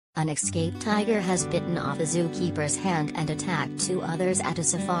An escaped tiger has bitten off a zookeeper's hand and attacked two others at a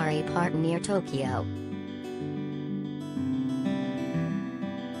safari park near Tokyo.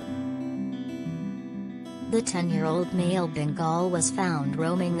 The 10-year-old male Bengal was found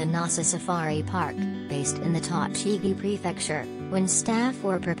roaming the Nasu Safari Park, based in the Tochigi prefecture, when staff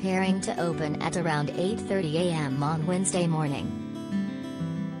were preparing to open at around 8:30 a.m. on Wednesday morning.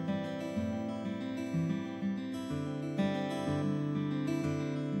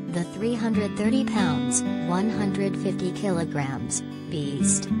 The 330 pounds, 150 kilograms,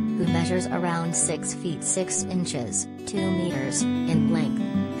 beast, who measures around 6 feet 6 inches, 2 meters, in length,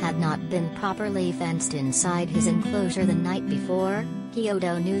 had not been properly fenced inside his enclosure the night before,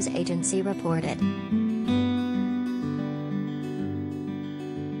 Kyodo news agency reported.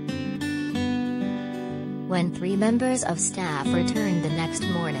 When 3 members of staff returned the next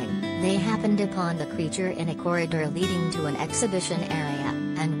morning, they happened upon the creature in a corridor leading to an exhibition area,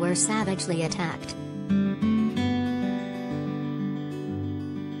 and were savagely attacked.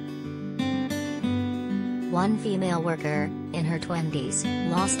 One female worker, in her 20s,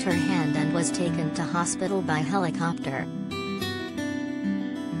 lost her hand and was taken to hospital by helicopter.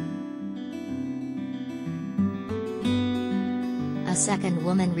 A second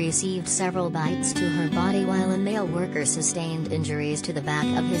woman received several bites to her body while a male worker sustained injuries to the back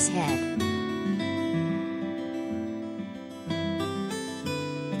of his head.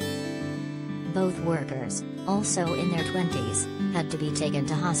 Both workers, also in their 20s, had to be taken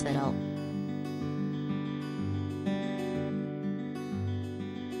to hospital.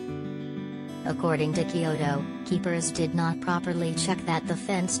 According to Kyodo, keepers did not properly check that the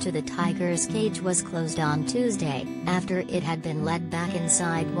fence to the tiger's cage was closed on Tuesday, after it had been led back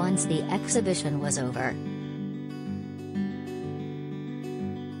inside once the exhibition was over.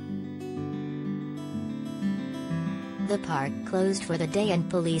 The park closed for the day and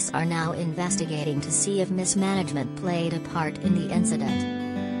police are now investigating to see if mismanagement played a part in the incident.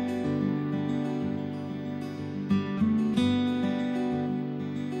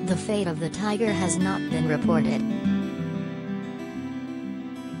 The fate of the tiger has not been reported.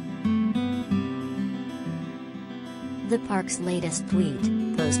 The park's latest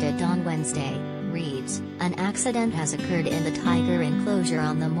tweet, posted on Wednesday, reads, "An accident has occurred in the tiger enclosure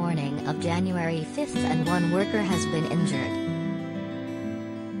on the morning of January 5th and one worker has been injured.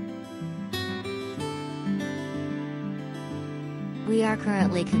 We are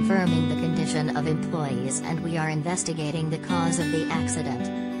currently confirming the condition of employees and we are investigating the cause of the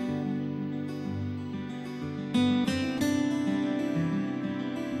accident.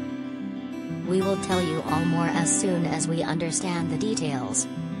 We will tell you all more as soon as we understand the details."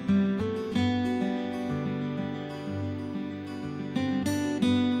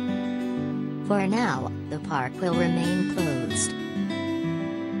 For now, the park will remain closed.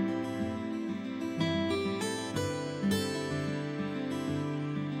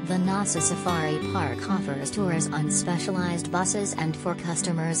 The Nasu Safari Park offers tours on specialized buses and for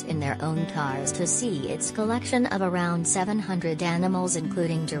customers in their own cars to see its collection of around 700 animals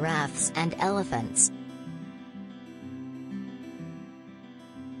including giraffes and elephants.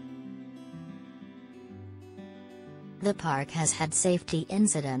 The park has had safety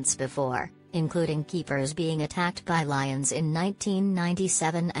incidents before, including keepers being attacked by lions in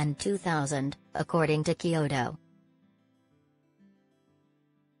 1997 and 2000, according to Kyodo.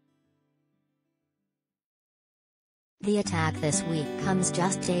 The attack this week comes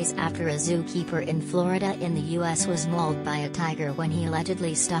just days after a zookeeper in Florida in the U.S. was mauled by a tiger when he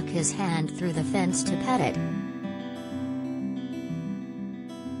allegedly stuck his hand through the fence to pet it.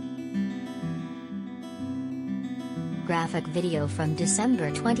 Graphic video from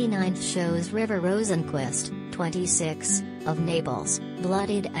December 29 shows River Rosenquist, 26, of Naples,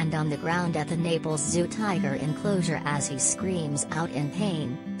 bloodied and on the ground at the Naples Zoo tiger enclosure as he screams out in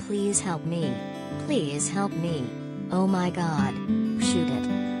pain, "Please help me. Please help me. Oh my God. Shoot it.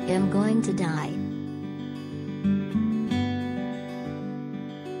 I'm going to die."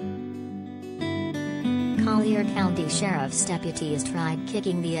 Collier County Sheriff's deputies tried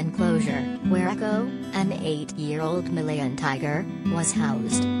kicking the enclosure, where Echo, an 8-year-old Malayan tiger, was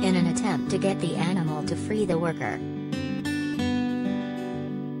housed, in an attempt to get the animal to free the worker.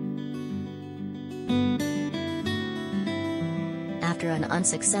 After an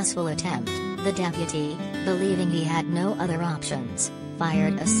unsuccessful attempt, the deputy, believing he had no other options,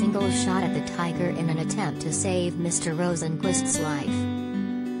 fired a single shot at the tiger in an attempt to save Mr. Rosenquist's life.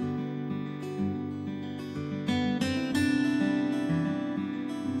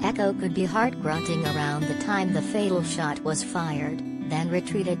 Echo could be heard grunting around the time the fatal shot was fired, then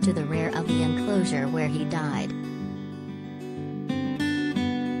retreated to the rear of the enclosure where he died.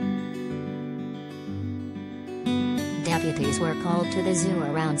 deputies were called to the zoo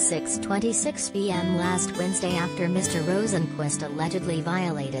around 6:26 p.m. last Wednesday after Mr. Rosenquist allegedly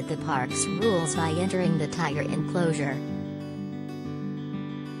violated the park's rules by entering the tiger enclosure.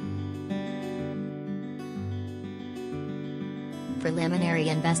 Preliminary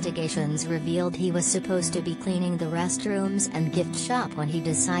investigations revealed he was supposed to be cleaning the restrooms and gift shop when he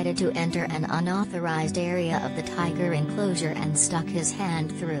decided to enter an unauthorized area of the tiger enclosure and stuck his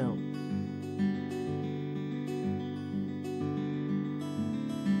hand through.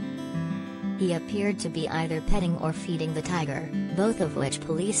 He appeared to be either petting or feeding the tiger, both of which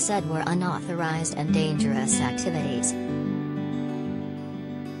police said were unauthorized and dangerous activities.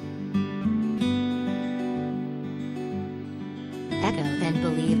 Then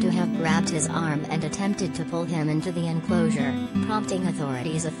believed to have grabbed his arm and attempted to pull him into the enclosure, prompting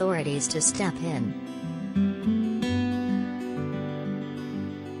authorities to step in.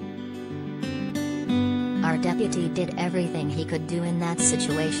 Our deputy did everything he could do in that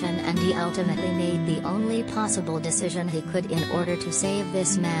situation, and he ultimately made the only possible decision he could in order to save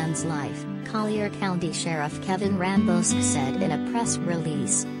this man's life, Collier County Sheriff Kevin Rambosk said in a press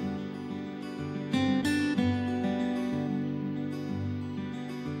release.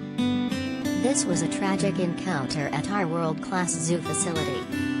 This was a tragic encounter at our world-class zoo facility.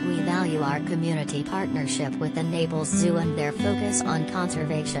 We value our community partnership with the Naples Zoo and their focus on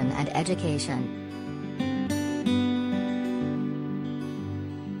conservation and education.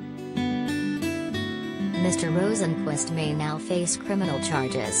 Mr. Rosenquist may now face criminal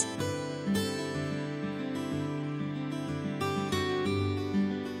charges.